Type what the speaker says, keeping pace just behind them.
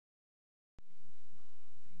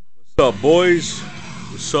What's up, boys?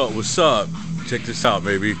 What's up? What's up? Check this out,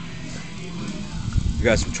 baby. We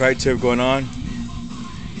got some tri-tip going on.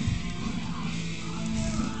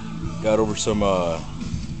 Got over some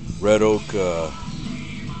red oak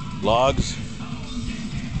logs.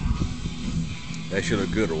 That should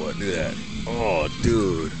look good or what? Look at that. Oh,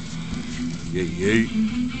 dude. Yeah.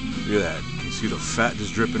 Look at that. Can you see the fat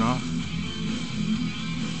just dripping off?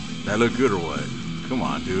 That look good or what? Come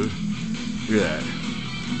on, dude. Look at that.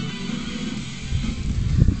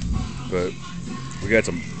 But we got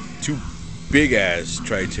two big ass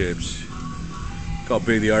tri-tips. Look how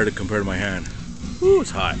big they are to compare to my hand. Woo,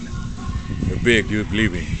 it's hot. They're big, dude,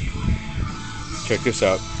 believe me. Check this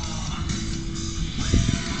out.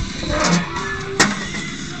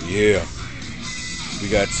 Yeah. We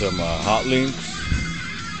got some hot links.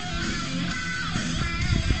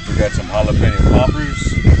 We got some jalapeno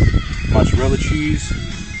poppers, mozzarella cheese,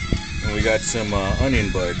 and we got some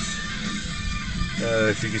onion buds.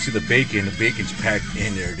 If you can see the bacon's packed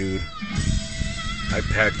in there, dude. I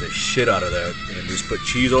packed the shit out of that and just put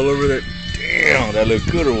cheese all over it. Damn, that look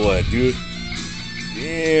good or what, dude?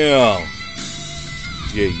 Damn.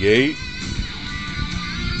 Yeah.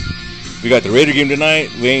 We got the Raider game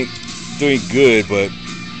tonight. We ain't doing good, but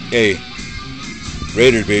hey,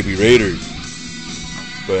 Raiders, baby, Raiders.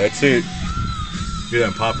 But that's it. Look at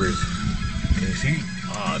them poppers. Can you see?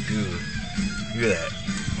 Oh, dude. Look at that.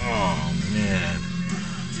 Oh, man.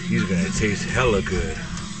 These are gonna taste hella good.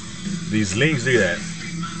 These links, look at that.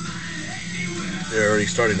 They're already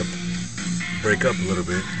starting to break up a little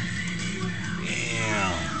bit.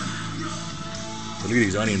 Damn. But look at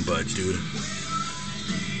these onion buds, dude.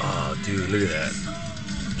 Oh, dude, look at that.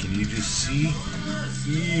 Can you just see?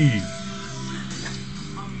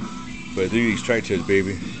 But look at these tri-tips,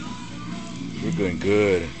 baby. We're doing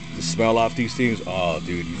good. The smell off these things, oh,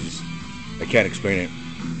 dude, I can't explain it.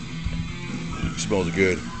 It smells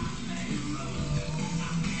good.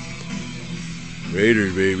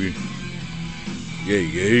 Raiders, baby.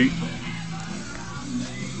 Yeah.